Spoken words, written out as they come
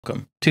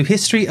Welcome to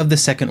History of the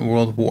Second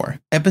World War,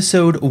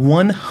 Episode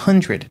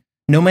 100,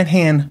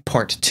 Nomonhan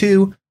Part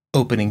 2,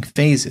 Opening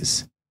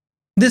Phases.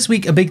 This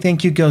week, a big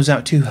thank you goes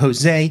out to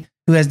Jose,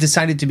 who has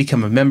decided to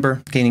become a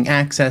member, gaining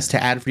access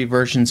to ad-free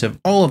versions of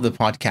all of the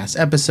podcast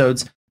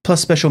episodes, plus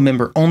special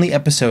member-only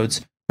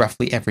episodes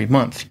roughly every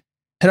month.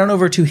 Head on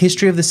over to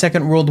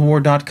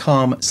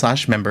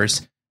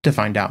historyofthesecondworldwar.com/members to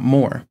find out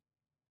more.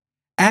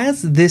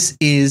 As this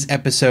is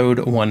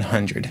episode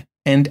 100,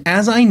 and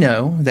as I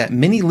know that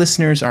many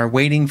listeners are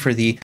waiting for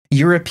the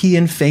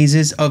European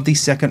phases of the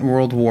Second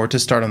World War to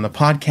start on the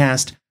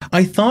podcast,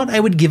 I thought I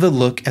would give a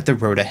look at the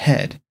road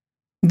ahead.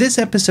 This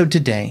episode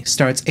today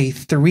starts a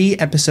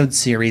 3-episode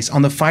series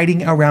on the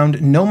fighting around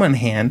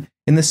Nomonhan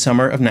in the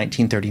summer of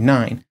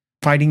 1939,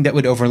 fighting that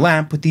would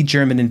overlap with the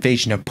German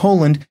invasion of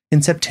Poland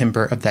in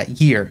September of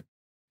that year.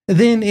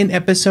 Then in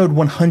episode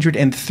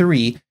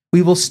 103,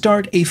 we will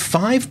start a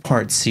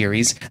 5-part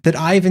series that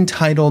I've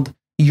entitled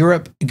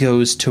Europe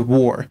Goes to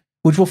War,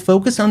 which will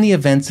focus on the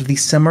events of the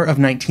summer of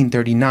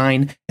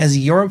 1939 as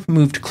Europe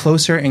moved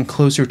closer and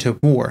closer to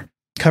war,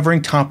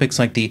 covering topics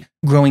like the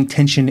growing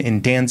tension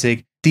in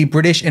Danzig, the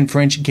British and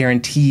French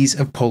guarantees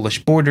of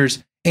Polish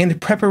borders,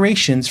 and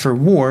preparations for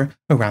war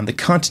around the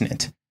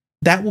continent.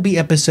 That will be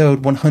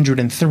episode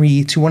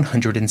 103 to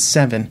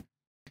 107.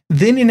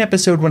 Then in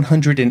episode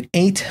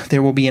 108,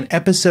 there will be an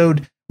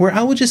episode where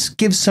I will just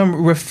give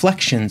some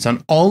reflections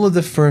on all of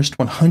the first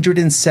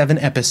 107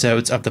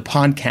 episodes of the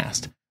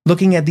podcast,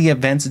 looking at the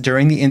events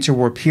during the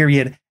interwar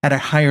period at a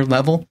higher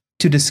level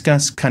to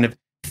discuss kind of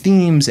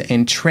themes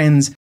and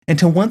trends, and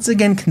to once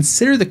again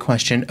consider the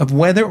question of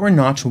whether or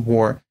not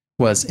war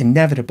was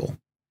inevitable.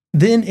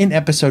 Then in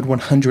episode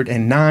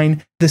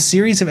 109, the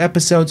series of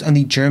episodes on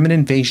the German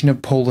invasion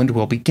of Poland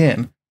will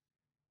begin.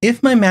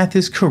 If my math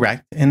is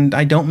correct, and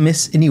I don't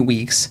miss any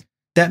weeks,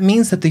 that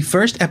means that the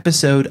first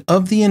episode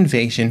of the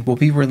invasion will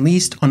be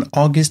released on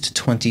August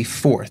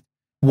 24th,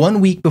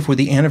 1 week before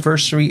the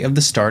anniversary of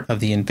the start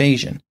of the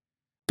invasion.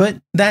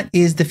 But that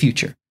is the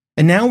future.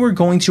 And now we're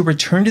going to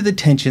return to the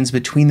tensions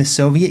between the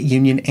Soviet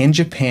Union and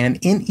Japan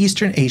in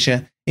Eastern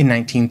Asia in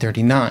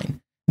 1939,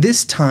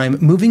 this time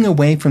moving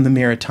away from the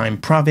Maritime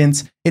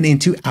Province and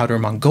into Outer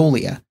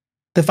Mongolia.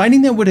 The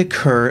fighting that would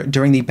occur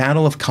during the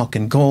Battle of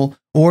Khalkhin Gol,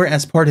 or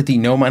as part of the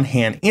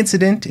Nomonhan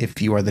incident,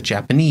 if you are the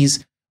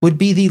Japanese, would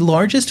be the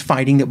largest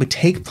fighting that would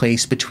take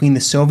place between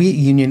the Soviet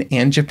Union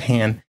and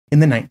Japan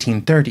in the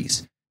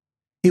 1930s.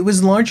 It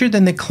was larger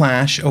than the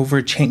clash over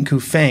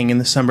Changkufeng in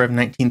the summer of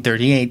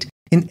 1938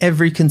 in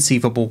every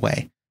conceivable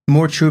way.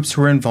 More troops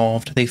were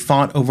involved, they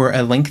fought over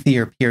a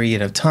lengthier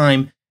period of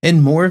time,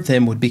 and more of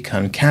them would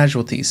become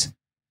casualties.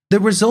 The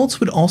results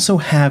would also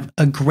have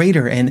a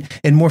greater and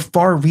more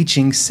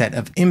far-reaching set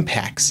of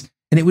impacts,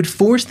 and it would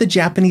force the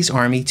Japanese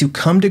army to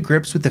come to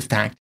grips with the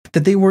fact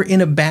that they were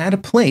in a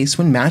bad place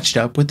when matched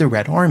up with the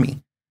Red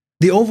Army.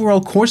 The overall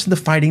course of the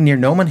fighting near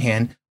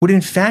Nomonhan would in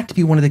fact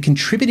be one of the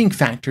contributing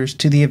factors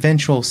to the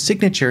eventual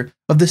signature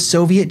of the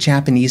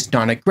Soviet-Japanese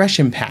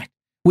Non-Aggression Pact,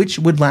 which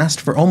would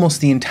last for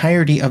almost the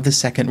entirety of the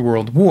Second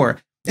World War,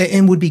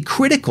 and would be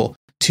critical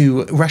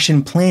to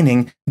Russian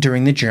planning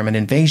during the German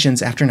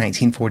invasions after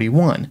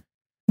 1941.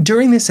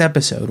 During this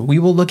episode, we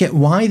will look at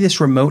why this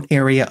remote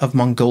area of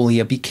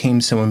Mongolia became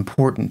so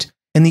important,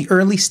 and the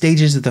early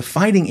stages of the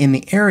fighting in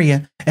the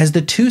area as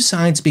the two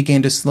sides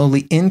began to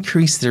slowly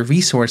increase their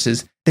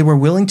resources they were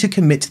willing to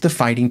commit to the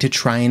fighting to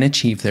try and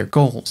achieve their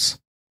goals.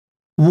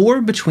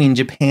 War between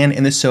Japan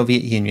and the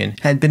Soviet Union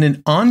had been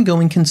an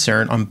ongoing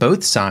concern on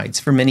both sides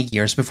for many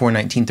years before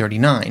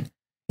 1939.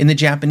 In the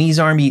Japanese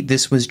army,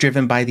 this was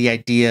driven by the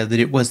idea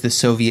that it was the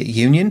Soviet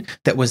Union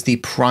that was the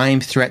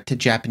prime threat to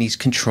Japanese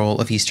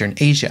control of Eastern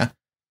Asia.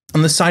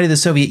 On the side of the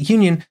Soviet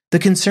Union, the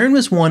concern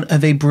was one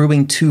of a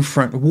brewing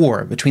two-front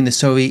war between the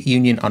Soviet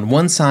Union on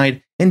one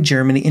side and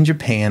Germany and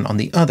Japan on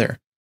the other.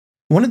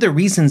 One of the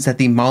reasons that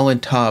the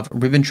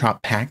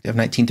Molotov-Ribbentrop Pact of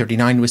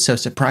 1939 was so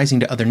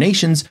surprising to other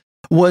nations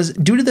was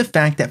due to the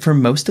fact that for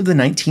most of the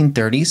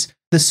 1930s,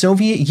 the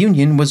Soviet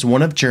Union was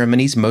one of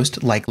Germany's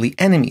most likely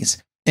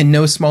enemies, and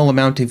no small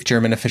amount of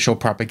German official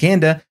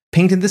propaganda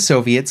painted the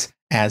Soviets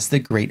as the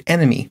great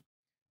enemy.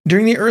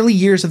 During the early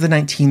years of the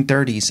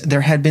 1930s,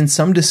 there had been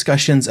some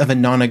discussions of a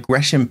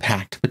non-aggression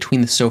pact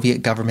between the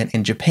Soviet government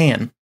and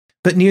Japan,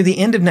 but near the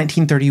end of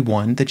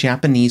 1931, the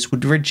Japanese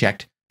would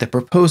reject the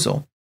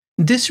proposal.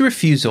 This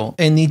refusal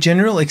and the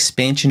general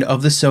expansion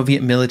of the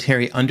Soviet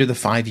military under the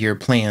 5-year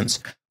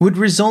plans would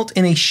result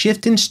in a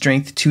shift in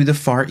strength to the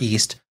Far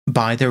East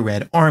by the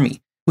Red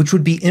Army, which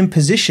would be in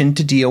position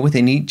to deal with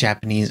any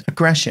Japanese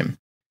aggression.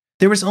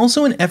 There was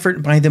also an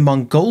effort by the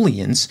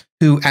Mongolians,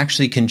 who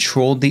actually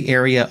controlled the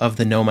area of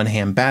the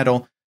Nomonhan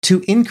battle,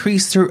 to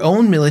increase their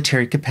own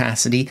military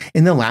capacity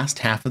in the last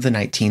half of the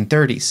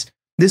 1930s.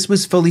 This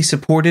was fully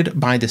supported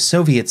by the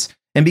Soviets,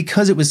 and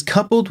because it was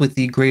coupled with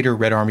the greater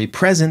Red Army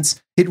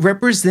presence, it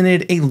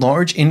represented a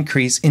large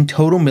increase in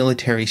total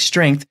military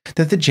strength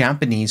that the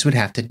Japanese would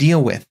have to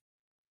deal with.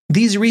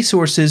 These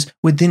resources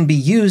would then be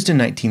used in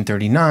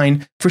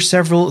 1939 for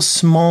several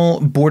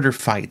small border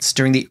fights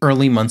during the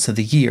early months of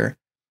the year.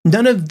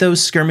 None of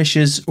those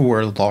skirmishes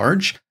were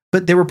large,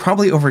 but there were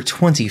probably over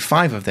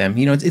 25 of them.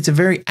 It's a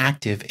very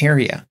active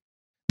area.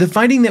 The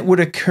fighting that would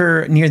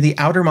occur near the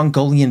outer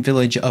Mongolian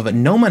village of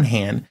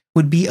Nomonhan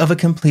would be of a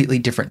completely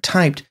different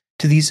type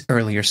to these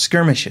earlier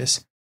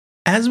skirmishes.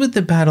 As with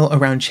the battle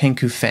around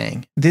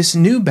Chenkufang, this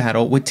new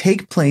battle would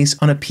take place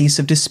on a piece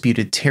of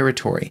disputed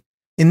territory.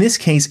 In this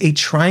case, a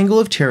triangle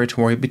of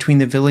territory between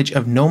the village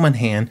of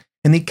Nomonhan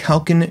and the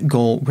Khalkhin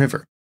Gol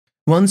River.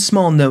 One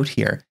small note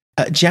here.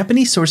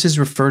 Japanese sources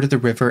refer to the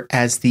river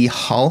as the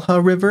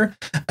Halha River,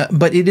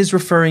 but it is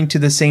referring to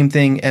the same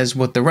thing as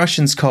what the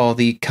Russians call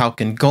the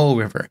Khalkhin Gol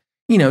River,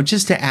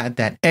 just to add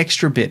that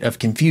extra bit of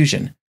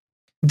confusion.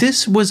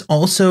 This was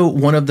also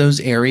one of those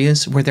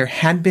areas where there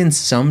had been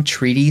some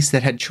treaties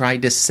that had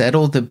tried to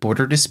settle the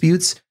border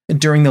disputes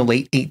during the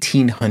late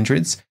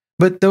 1800s,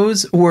 but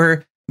those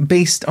were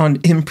based on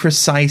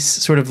imprecise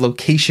sort of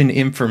location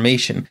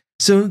information,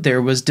 so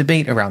there was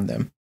debate around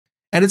them.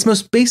 At its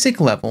most basic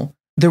level,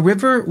 the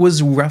river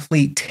was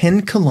roughly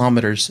 10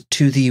 kilometers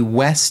to the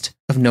west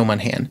of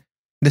Nomonhan.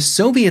 The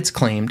Soviets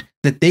claimed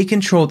that they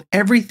controlled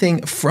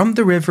everything from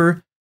the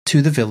river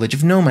to the village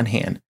of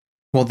Nomonhan,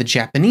 while the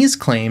Japanese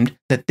claimed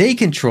that they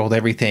controlled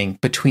everything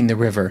between the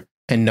river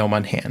and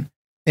Nomonhan,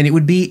 and it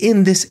would be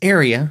in this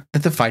area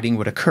that the fighting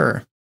would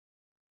occur.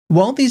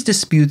 While these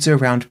disputes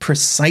around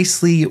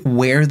precisely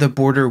where the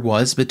border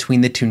was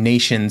between the two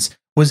nations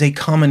was a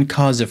common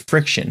cause of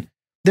friction,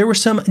 there were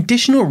some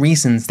additional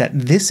reasons that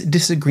this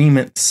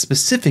disagreement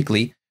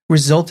specifically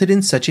resulted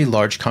in such a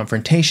large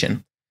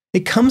confrontation.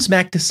 It comes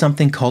back to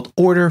something called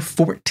Order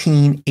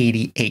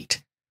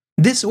 1488.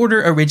 This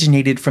order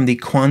originated from the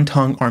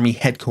Kwantung Army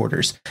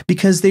headquarters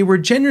because they were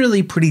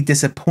generally pretty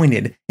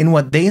disappointed in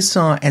what they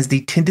saw as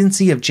the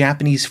tendency of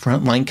Japanese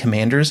frontline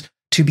commanders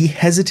to be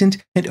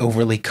hesitant and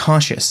overly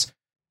cautious.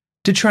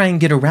 To try and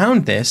get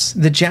around this,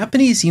 the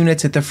Japanese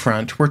units at the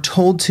front were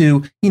told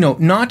to,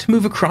 not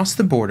move across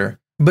the border,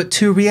 but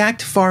to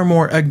react far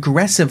more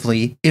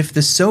aggressively if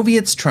the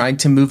Soviets tried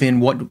to move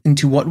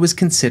into what was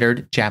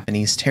considered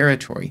Japanese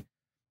territory.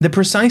 The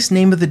precise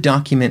name of the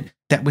document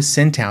that was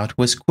sent out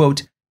was,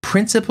 quote,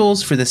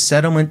 Principles for the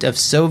Settlement of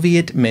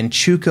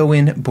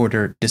Soviet-Manchukuo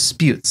Border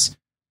Disputes,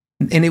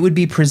 and it would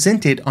be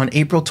presented on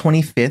April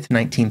 25,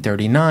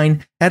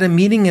 1939, at a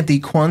meeting of the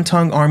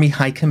Kwantung Army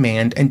High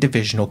Command and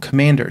Divisional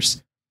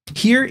Commanders.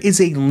 Here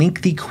is a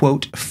lengthy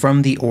quote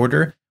from the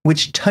order,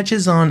 which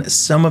touches on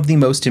some of the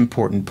most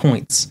important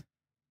points.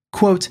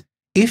 Quote,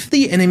 If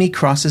the enemy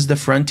crosses the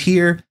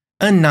frontier,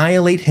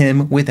 annihilate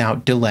him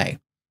without delay,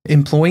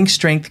 employing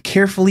strength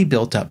carefully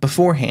built up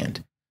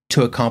beforehand.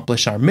 To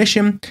accomplish our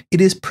mission,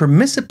 it is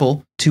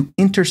permissible to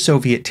enter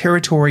Soviet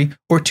territory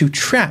or to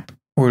trap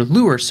or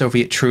lure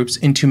Soviet troops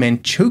into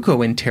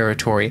Manchukuo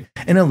territory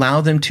and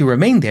allow them to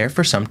remain there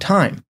for some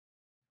time.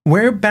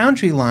 Where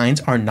boundary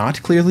lines are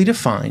not clearly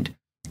defined,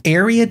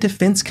 area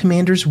defense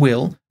commanders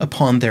will,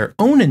 upon their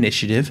own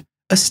initiative,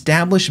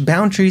 establish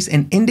boundaries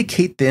and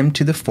indicate them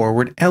to the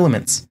forward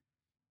elements.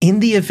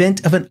 In the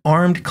event of an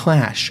armed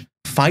clash,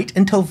 fight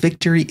until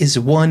victory is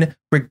won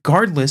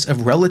regardless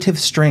of relative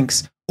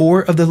strengths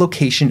or of the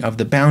location of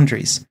the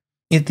boundaries.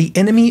 If the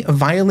enemy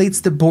violates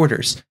the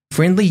borders,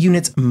 friendly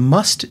units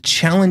must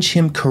challenge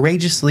him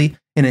courageously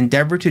and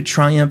endeavor to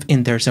triumph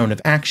in their zone of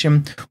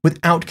action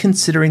without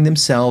considering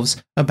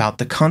themselves about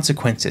the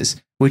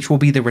consequences, which will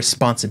be the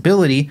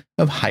responsibility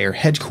of higher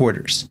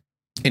headquarters.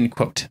 End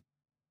quote.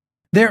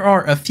 There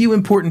are a few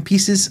important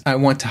pieces I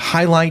want to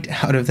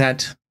highlight out of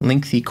that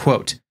lengthy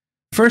quote.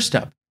 First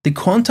up, the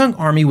Kwantung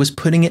Army was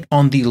putting it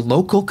on the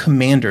local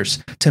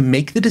commanders to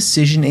make the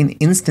decision in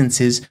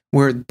instances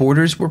where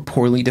borders were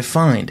poorly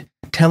defined,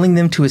 telling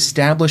them to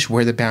establish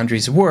where the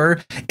boundaries were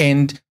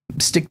and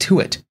stick to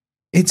it.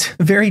 It's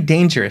very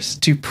dangerous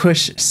to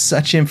push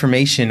such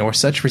information or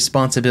such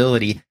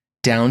responsibility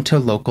down to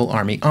local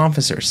army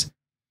officers.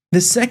 The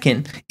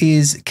second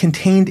is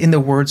contained in the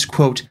words,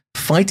 quote,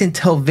 fight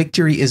until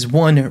victory is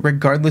won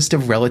regardless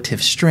of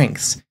relative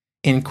strengths,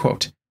 end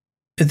quote.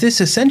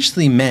 This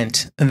essentially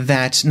meant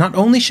that not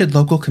only should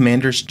local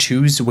commanders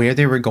choose where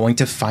they were going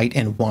to fight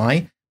and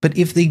why, but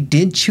if they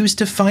did choose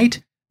to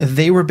fight,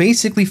 they were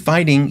basically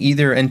fighting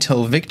either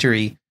until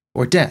victory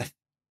or death.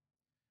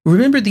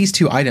 Remember these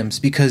two items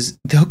because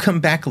they'll come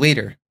back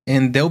later,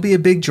 and they'll be a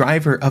big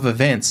driver of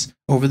events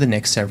over the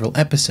next several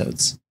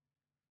episodes.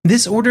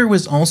 This order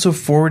was also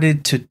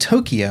forwarded to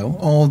Tokyo,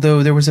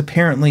 although there was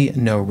apparently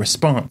no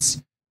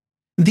response.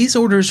 These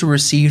orders were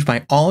received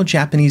by all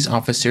Japanese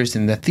officers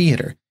in the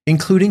theater,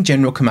 including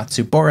General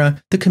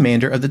Komatsubara, the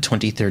commander of the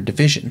 23rd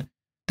Division.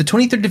 The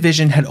 23rd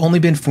Division had only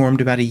been formed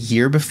about a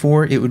year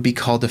before it would be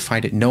called to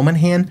fight at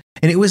Nomonhan,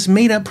 and it was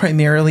made up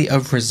primarily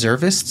of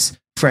reservists,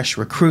 fresh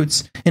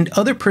recruits, and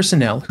other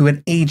personnel who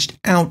had aged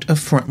out of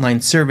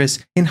frontline service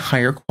in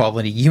higher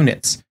quality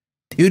units.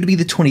 It would be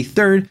the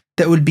 23rd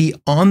that would be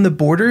on the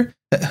border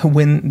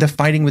when the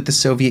fighting with the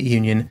Soviet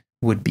Union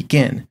would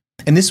begin.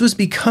 And this was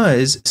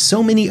because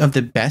so many of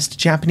the best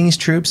Japanese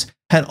troops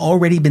had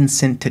already been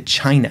sent to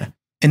China,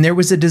 and there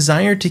was a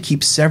desire to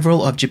keep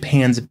several of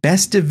Japan's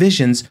best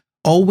divisions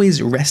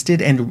always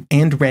rested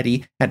and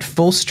ready at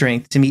full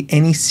strength to meet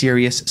any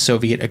serious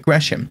Soviet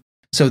aggression.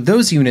 So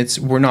those units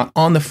were not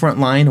on the front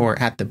line or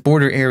at the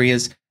border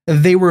areas,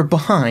 they were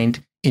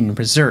behind in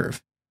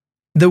reserve.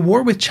 The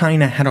war with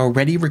China had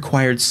already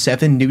required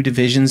 7 new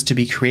divisions to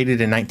be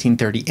created in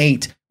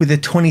 1938, with the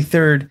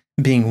 23rd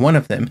being one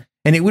of them,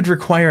 and it would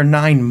require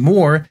 9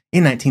 more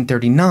in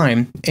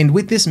 1939, and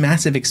with this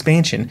massive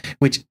expansion,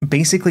 which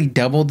basically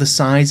doubled the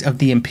size of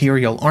the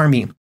Imperial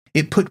Army,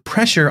 it put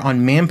pressure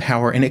on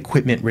manpower and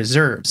equipment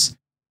reserves.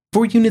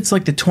 For units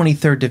like the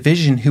 23rd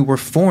Division who were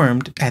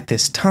formed at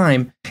this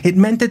time, it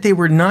meant that they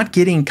were not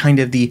getting kind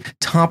of the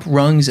top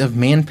rungs of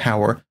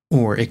manpower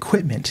or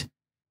equipment.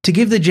 To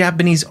give the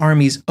Japanese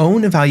Army's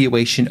own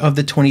evaluation of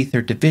the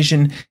 23rd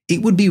Division,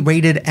 it would be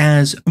rated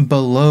as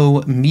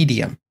below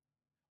medium.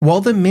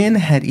 While the men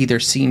had either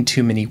seen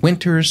too many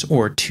winters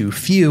or too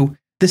few,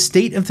 the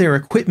state of their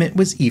equipment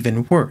was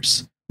even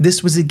worse.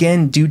 This was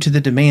again due to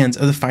the demands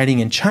of the fighting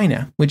in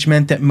China, which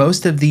meant that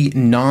most of the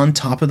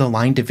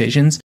non-top-of-the-line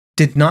divisions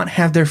did not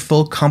have their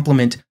full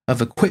complement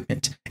of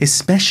equipment,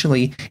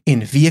 especially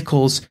in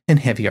vehicles and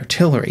heavy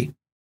artillery.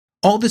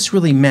 All this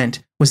really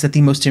meant was that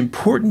the most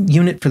important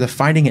unit for the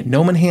fighting at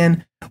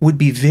Nomonhan would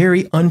be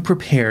very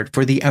unprepared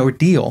for the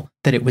ordeal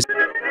that it was.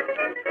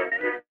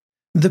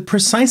 The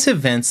precise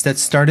events that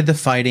started the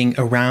fighting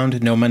around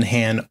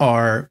Nomonhan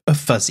are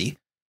fuzzy.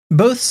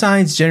 Both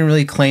sides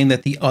generally claim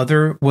that the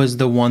other was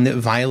the one that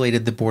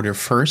violated the border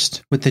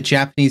first, with the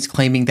Japanese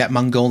claiming that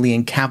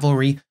Mongolian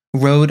cavalry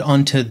rode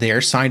onto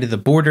their side of the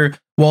border,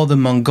 while the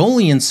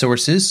Mongolian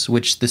sources,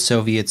 which the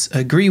Soviets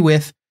agree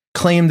with,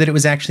 claim that it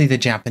was actually the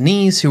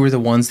Japanese who were the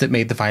ones that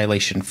made the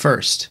violation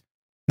first.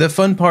 The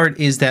fun part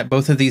is that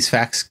both of these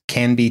facts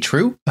can be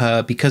true,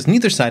 because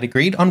neither side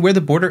agreed on where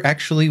the border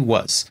actually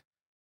was.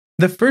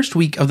 The first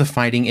week of the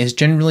fighting is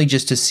generally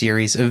just a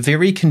series of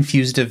very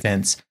confused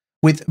events,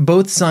 with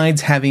both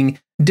sides having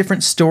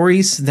different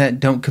stories that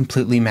don't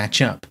completely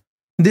match up.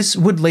 This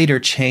would later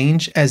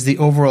change as the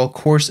overall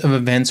course of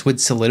events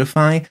would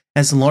solidify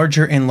as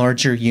larger and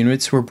larger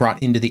units were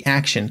brought into the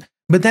action,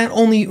 but that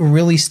only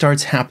really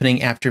starts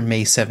happening after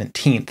May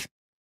 17th.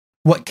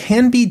 What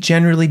can be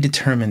generally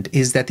determined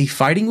is that the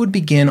fighting would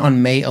begin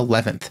on May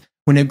 11th,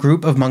 when a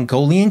group of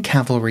Mongolian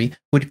cavalry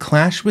would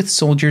clash with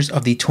soldiers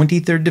of the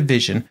 23rd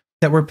Division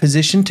that were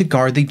positioned to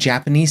guard the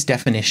Japanese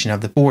definition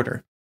of the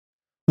border.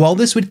 While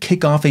this would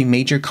kick off a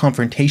major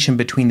confrontation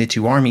between the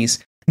two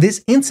armies,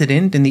 this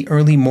incident in the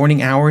early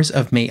morning hours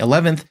of May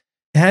 11th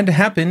had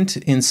happened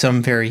in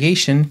some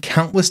variation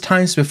countless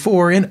times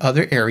before in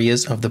other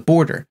areas of the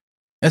border.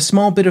 A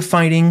small bit of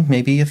fighting,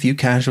 maybe a few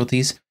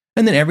casualties,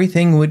 and then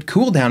everything would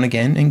cool down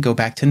again and go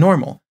back to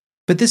normal.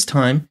 But this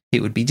time,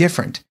 it would be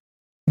different.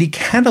 The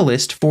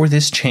catalyst for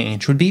this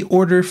change would be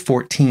Order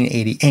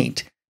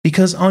 1488,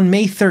 because on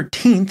May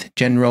 13th,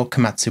 General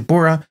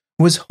Komatsubara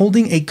was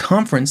holding a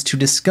conference to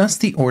discuss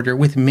the order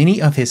with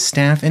many of his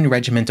staff and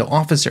regimental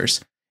officers,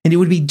 and it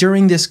would be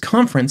during this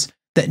conference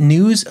that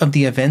news of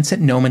the events at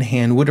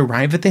Nomonhan would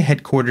arrive at the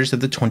headquarters of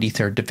the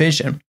 23rd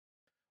Division.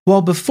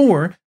 While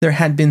before there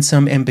had been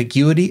some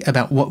ambiguity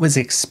about what was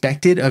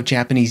expected of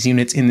Japanese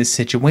units in this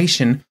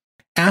situation,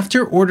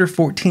 after Order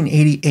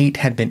 1488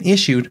 had been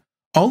issued,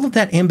 all of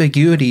that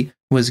ambiguity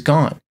was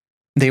gone.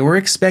 They were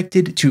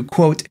expected to,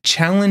 quote,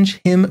 challenge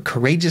him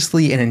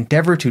courageously and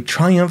endeavor to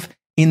triumph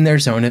in their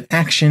zone of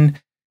action,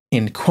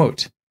 end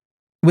quote.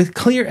 With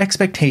clear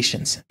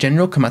expectations,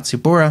 General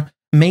Komatsubara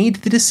made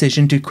the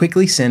decision to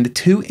quickly send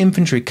 2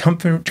 infantry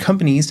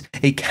companies,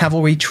 a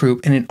cavalry troop,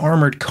 and an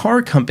armored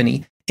car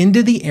company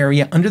into the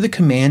area under the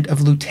command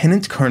of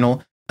Lieutenant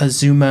Colonel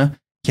Azuma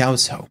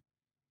Yaozo.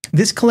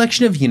 This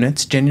collection of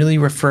units, generally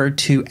referred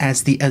to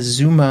as the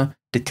Azuma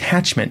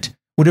Detachment,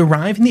 would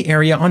arrive in the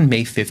area on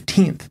May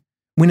 15th.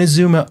 When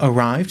Azuma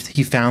arrived,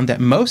 he found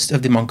that most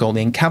of the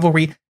Mongolian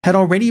cavalry had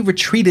already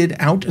retreated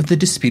out of the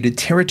disputed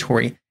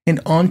territory and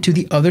onto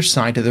the other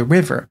side of the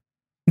river.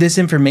 This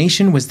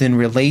information was then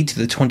relayed to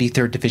the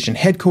 23rd Division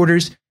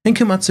headquarters, and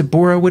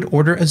Komatsubara would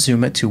order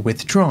Azuma to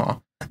withdraw,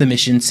 the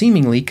mission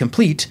seemingly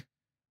complete,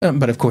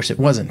 but of course it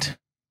wasn't.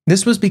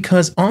 This was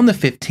because on the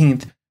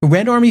 15th,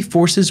 Red Army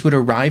forces would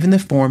arrive in the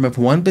form of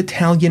 1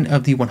 battalion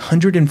of the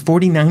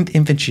 149th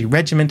Infantry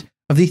Regiment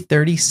of the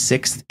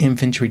 36th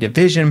Infantry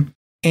Division,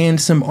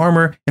 and some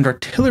armor and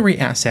artillery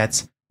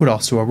assets would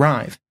also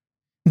arrive.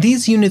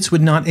 These units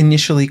would not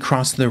initially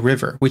cross the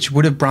river, which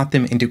would have brought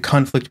them into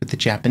conflict with the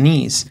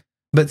Japanese,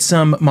 but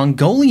some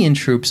Mongolian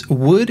troops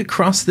would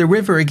cross the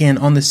river again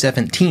on the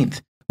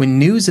 17th. When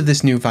news of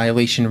this new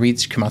violation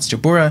reached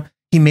Komatsubara,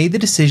 he made the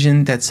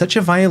decision that such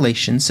a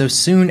violation so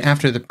soon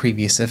after the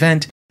previous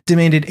event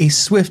demanded a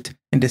swift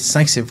and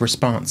decisive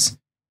response.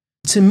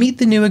 To meet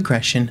the new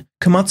aggression,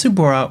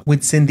 Komatsubara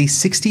would send the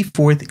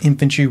 64th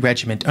Infantry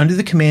Regiment under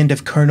the command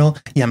of Colonel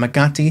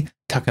Yamagata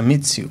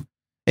Takamitsu,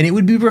 and it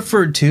would be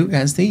referred to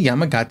as the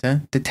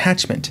Yamagata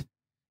Detachment.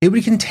 It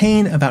would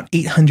contain about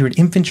 800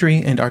 infantry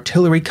and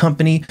artillery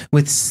company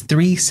with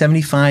 3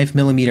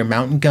 75mm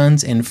mountain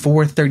guns and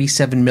 4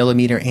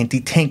 37mm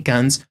anti-tank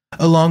guns,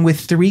 along with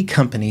 3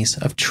 companies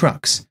of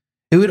trucks.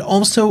 it would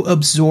also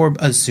absorb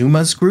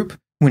Azuma's group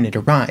when it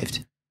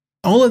arrived.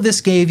 All of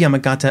this gave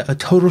Yamagata a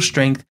total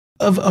strength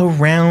of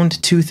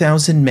around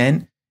 2,000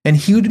 men, and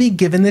he would be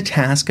given the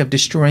task of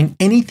destroying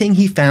anything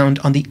he found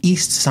on the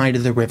east side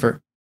of the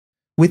river.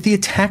 With the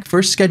attack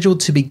first scheduled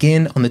to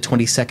begin on the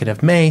 22nd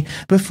of May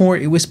before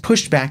it was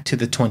pushed back to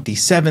the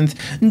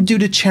 27th due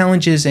to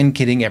challenges in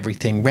getting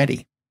everything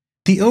ready.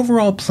 The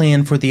overall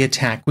plan for the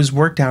attack was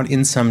worked out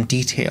in some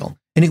detail,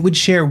 and it would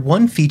share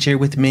one feature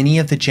with many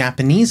of the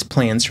Japanese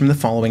plans from the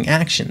following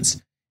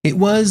actions. It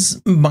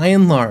was, by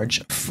and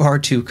large, far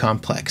too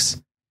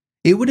complex.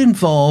 It would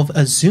involve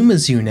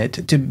Azuma's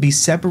unit to be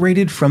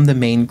separated from the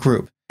main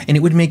group, and it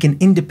would make an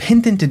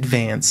independent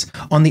advance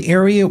on the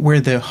area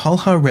where the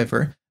Halha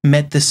River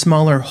met the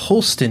smaller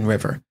Holston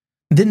River.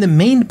 Then the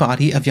main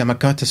body of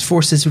Yamagata's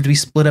forces would be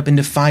split up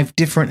into 5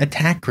 different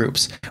attack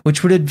groups,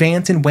 which would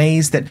advance in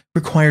ways that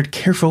required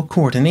careful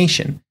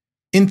coordination.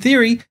 In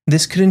theory,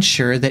 this could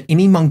ensure that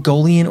any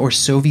Mongolian or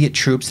Soviet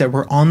troops that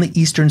were on the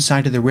eastern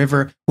side of the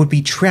river would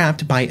be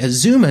trapped by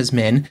Azuma's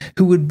men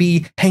who would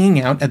be hanging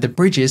out at the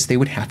bridges they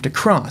would have to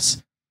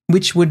cross,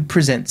 which would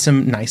present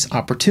some nice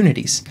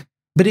opportunities.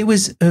 But it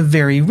was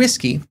very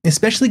risky,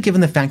 especially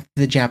given the fact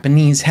that the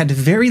Japanese had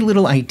very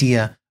little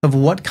idea of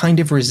what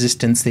kind of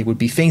resistance they would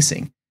be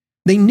facing.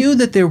 They knew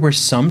that there were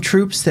some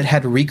troops that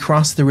had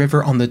recrossed the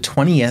river on the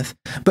 20th,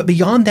 but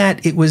beyond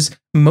that it was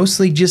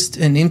mostly just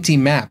an empty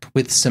map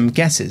with some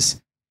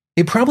guesses.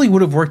 It probably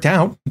would have worked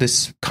out,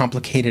 this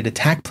complicated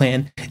attack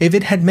plan, if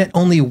it had met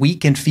only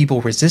weak and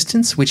feeble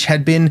resistance, which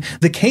had been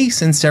the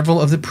case in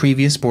several of the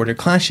previous border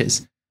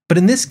clashes. But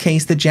in this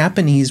case, the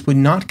Japanese would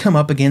not come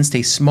up against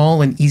a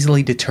small and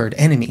easily deterred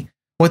enemy.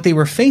 What they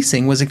were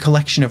facing was a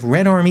collection of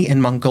Red Army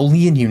and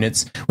Mongolian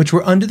units which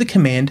were under the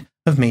command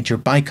of Major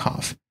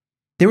Baikov.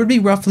 There would be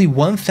roughly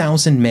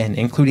 1,000 men,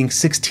 including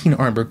 16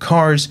 armored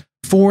cars,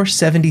 4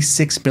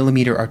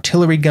 76mm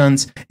artillery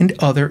guns, and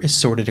other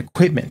assorted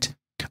equipment.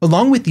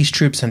 Along with these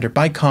troops under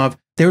Baikov,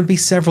 there would be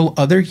several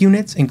other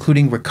units,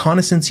 including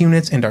reconnaissance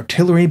units and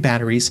artillery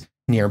batteries,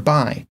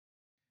 nearby.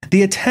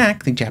 The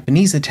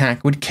Japanese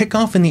attack, would kick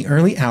off in the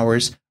early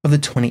hours of the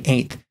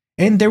 28th,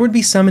 and there would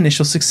be some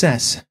initial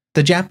success.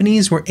 The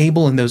Japanese were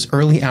able in those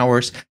early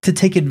hours to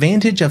take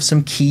advantage of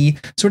some key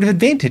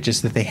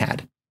advantages that they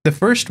had. The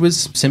first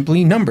was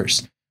simply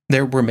numbers.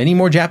 There were many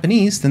more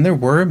Japanese than there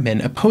were men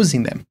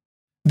opposing them.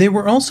 They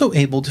were also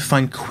able to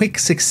find quick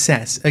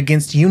success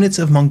against units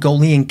of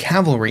Mongolian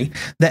cavalry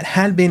that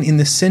had been in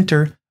the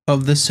center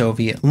of the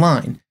Soviet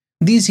line.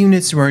 These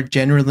units were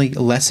generally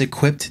less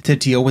equipped to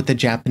deal with the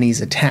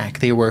Japanese attack.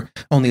 They were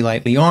only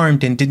lightly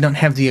armed and did not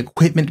have the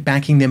equipment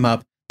backing them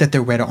up that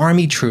the Red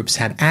Army troops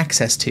had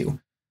access to.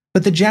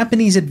 But the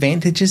Japanese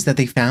advantages that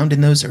they found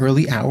in those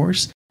early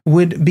hours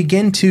would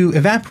begin to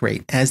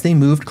evaporate as they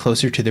moved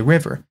closer to the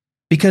river,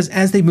 because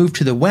as they moved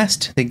to the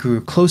west, they grew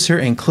closer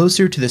and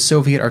closer to the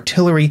Soviet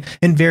artillery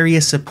and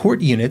various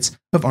support units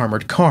of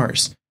armored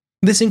cars.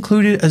 This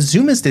included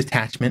Azuma's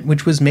detachment,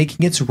 which was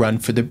making its run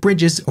for the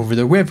bridges over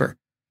the river.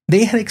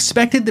 They had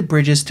expected the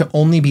bridges to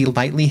only be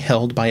lightly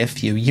held by a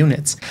few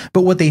units,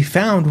 but what they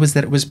found was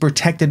that it was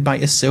protected by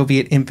a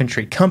Soviet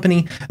infantry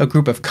company, a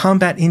group of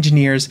combat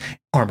engineers,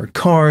 armored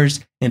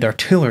cars, and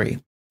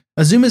artillery.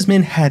 Azuma's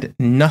men had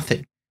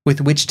nothing with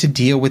which to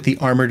deal with the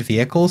armored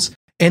vehicles,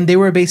 and they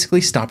were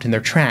basically stopped in their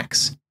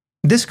tracks.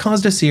 This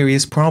caused a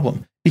serious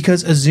problem,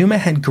 because Azuma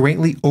had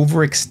greatly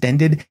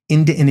overextended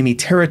into enemy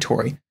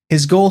territory.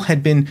 His goal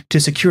had been to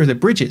secure the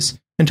bridges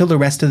until the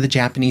rest of the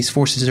Japanese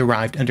forces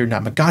arrived under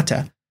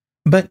Yamagata.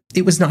 But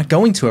it was not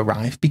going to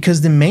arrive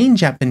because the main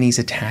Japanese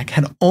attack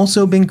had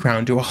also been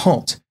ground to a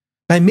halt.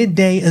 By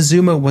midday,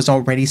 Azuma was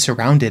already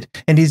surrounded,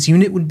 and his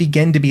unit would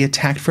begin to be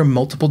attacked from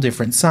multiple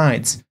different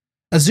sides.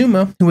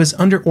 Azuma, who was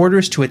under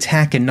orders to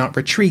attack and not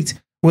retreat,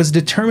 was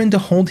determined to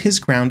hold his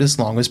ground as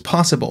long as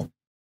possible.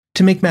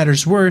 To make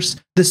matters worse,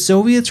 the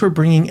Soviets were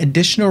bringing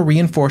additional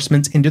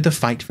reinforcements into the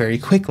fight very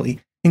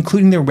quickly,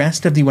 including the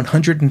rest of the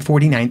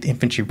 149th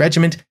Infantry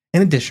Regiment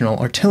and additional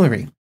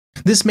artillery.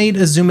 This made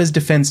Azuma's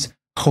defense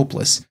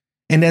hopeless,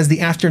 and as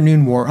the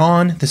afternoon wore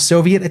on, the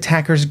Soviet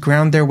attackers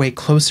ground their way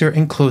closer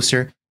and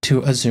closer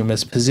to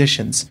Azuma's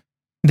positions.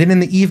 Then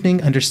in the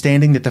evening,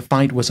 understanding that the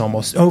fight was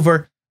almost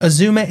over,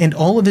 Azuma and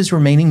all of his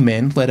remaining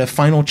men led a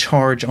final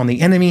charge on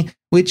the enemy,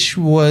 which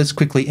was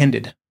quickly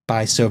ended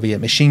by Soviet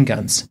machine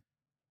guns.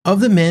 Of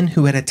the men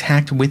who had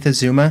attacked with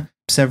Azuma,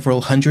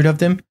 several hundred of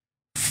them,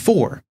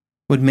 4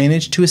 would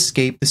manage to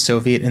escape the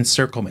Soviet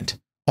encirclement.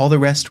 All the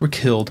rest were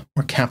killed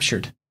or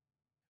captured.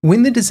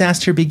 When the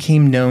disaster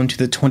became known to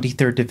the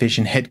 23rd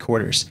Division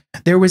headquarters,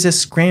 there was a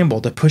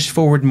scramble to push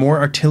forward more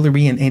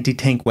artillery and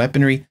anti-tank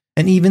weaponry,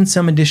 and even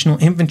some additional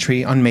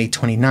infantry on May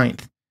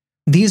 29th.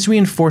 These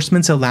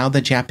reinforcements allowed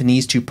the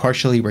Japanese to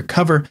partially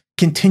recover,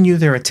 continue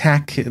their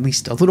attack at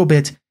least a little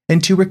bit,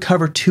 and to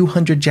recover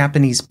 200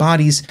 Japanese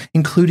bodies,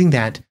 including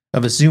that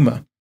of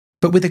Azuma.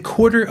 But with a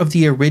quarter of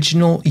the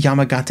original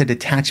Yamagata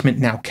detachment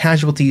now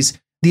casualties,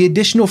 the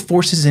additional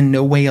forces in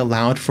no way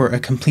allowed for a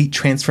complete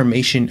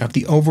transformation of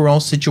the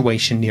overall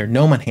situation near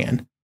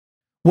Nomonhan.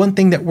 One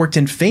thing that worked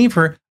in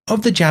favor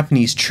of the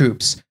Japanese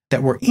troops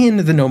that were in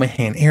the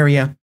Nomonhan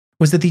area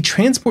was that the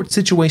transport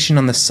situation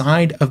on the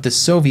side of the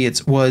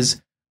Soviets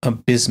was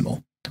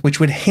abysmal, which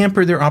would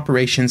hamper their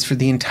operations for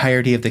the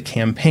entirety of the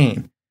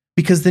campaign,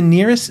 because the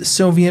nearest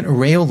Soviet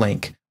rail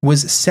link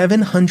was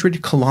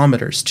 700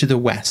 kilometers to the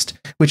west,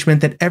 which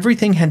meant that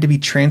everything had to be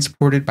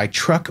transported by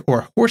truck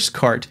or horse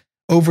cart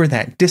over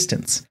that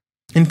distance.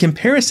 In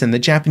comparison, the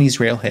Japanese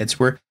railheads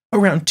were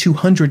around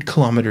 200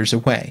 kilometers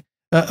away,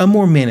 a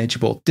more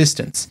manageable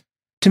distance.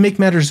 To make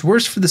matters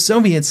worse for the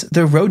Soviets,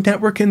 the road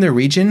network in the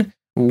region,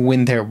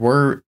 when there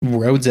were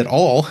roads at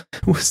all,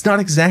 was not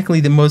exactly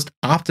the most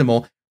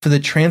optimal for the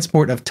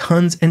transport of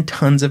tons and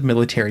tons of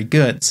military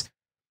goods.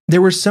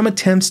 There were some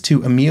attempts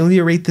to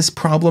ameliorate this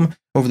problem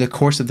over the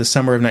course of the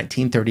summer of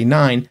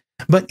 1939,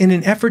 but in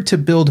an effort to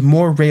build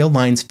more rail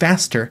lines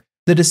faster,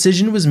 the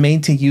decision was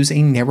made to use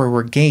a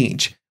narrower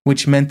gauge,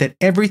 which meant that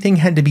everything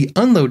had to be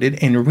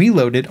unloaded and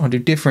reloaded onto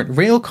different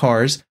rail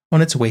cars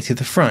on its way to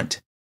the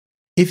front.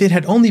 If it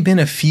had only been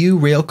a few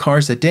rail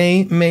cars a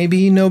day,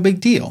 maybe no big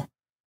deal.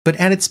 But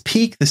at its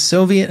peak, the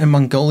Soviet and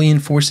Mongolian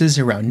forces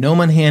around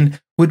Nomonhan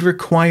would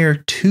require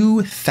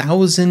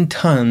 2,000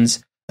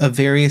 tons of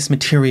various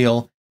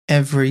material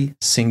every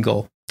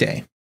single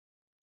day.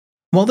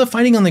 While the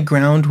fighting on the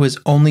ground was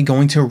only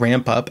going to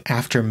ramp up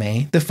after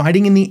May, the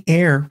fighting in the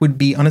air would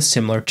be on a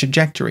similar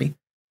trajectory.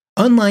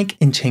 Unlike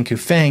in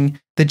Chenkufeng,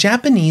 the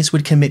Japanese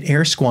would commit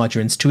air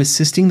squadrons to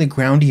assisting the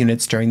ground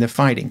units during the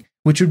fighting,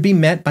 which would be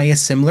met by a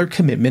similar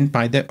commitment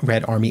by the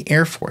Red Army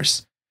Air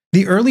Force.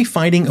 The early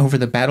fighting over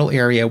the battle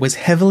area was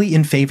heavily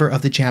in favor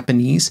of the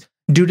Japanese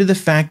due to the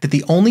fact that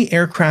the only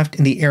aircraft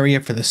in the area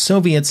for the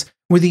Soviets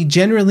were the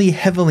generally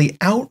heavily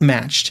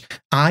outmatched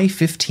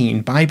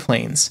I-15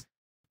 biplanes.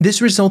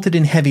 This resulted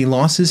in heavy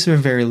losses for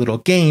very little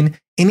gain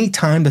any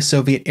time the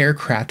Soviet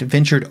aircraft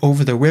ventured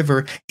over the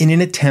river in an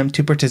attempt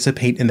to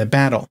participate in the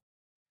battle.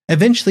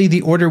 Eventually,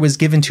 the order was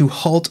given to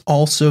halt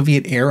all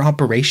Soviet air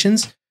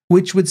operations,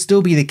 which would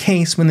still be the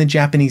case when the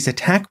Japanese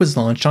attack was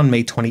launched on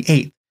May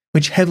 28th,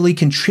 which heavily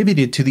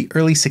contributed to the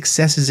early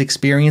successes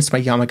experienced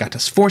by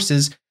Yamagata's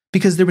forces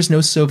because there was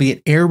no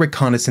Soviet air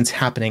reconnaissance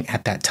happening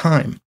at that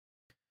time.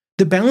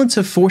 The balance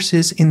of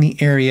forces in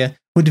the area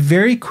would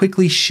very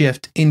quickly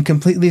shift in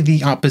completely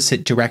the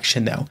opposite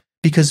direction, though,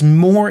 because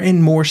more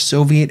and more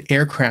Soviet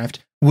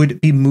aircraft would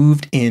be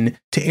moved in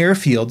to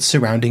airfields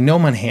surrounding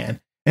Nomonhan,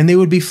 and they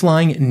would be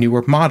flying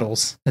newer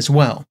models as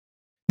well.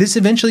 This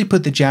eventually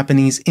put the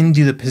Japanese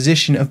into the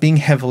position of being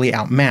heavily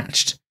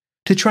outmatched.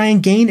 To try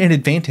and gain an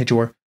advantage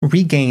or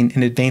regain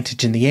an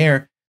advantage in the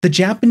air, the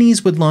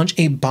Japanese would launch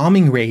a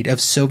bombing raid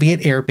of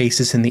Soviet air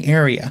bases in the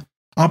area,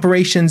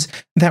 operations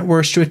that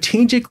were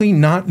strategically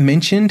not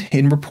mentioned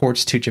in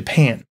reports to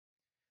Japan.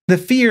 The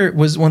fear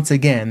was once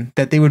again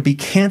that they would be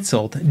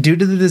cancelled due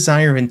to the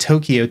desire in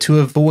Tokyo to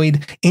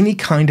avoid any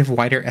kind of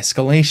wider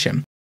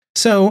escalation.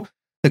 So,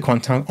 the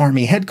Kwantung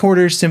Army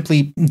headquarters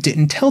simply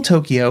didn't tell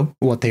Tokyo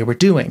what they were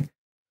doing.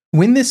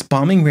 When this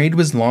bombing raid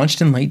was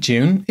launched in late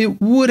June,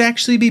 it would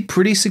actually be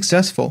pretty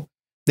successful.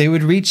 They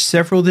would reach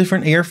several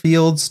different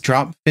airfields,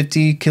 drop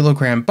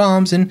 50-kilogram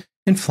bombs, and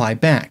fly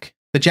back.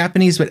 The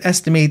Japanese would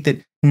estimate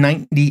that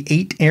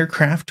 98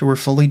 aircraft were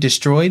fully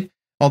destroyed,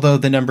 although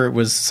the number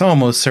was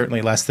almost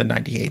certainly less than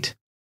 98.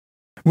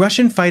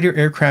 Russian fighter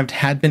aircraft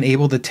had been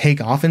able to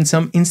take off in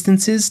some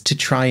instances to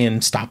try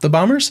and stop the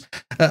bombers,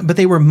 but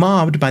they were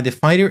mobbed by the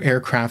fighter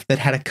aircraft that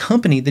had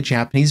accompanied the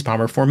Japanese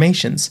bomber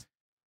formations.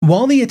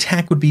 While the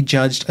attack would be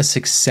judged a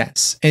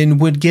success and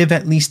would give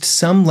at least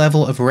some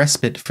level of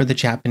respite for the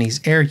Japanese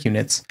air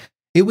units,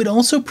 it would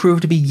also prove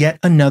to be yet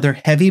another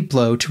heavy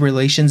blow to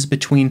relations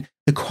between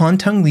the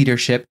Kwantung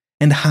leadership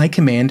and high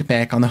command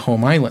back on the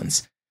home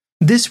islands.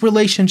 This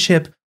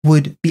relationship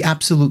would be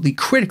absolutely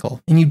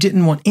critical, and you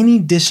didn't want any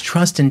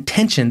distrust and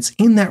tensions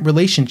in that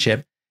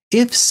relationship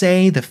if,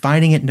 say, the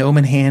fighting at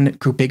Nomonhan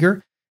grew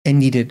bigger and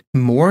needed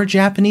more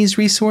Japanese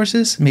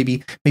resources,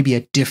 maybe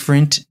a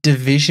different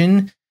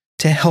division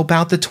to help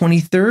out the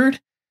 23rd.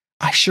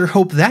 I sure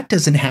hope that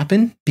doesn't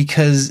happen,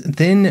 because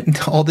then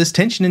all this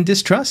tension and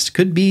distrust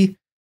could be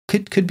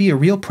a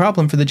real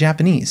problem for the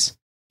Japanese.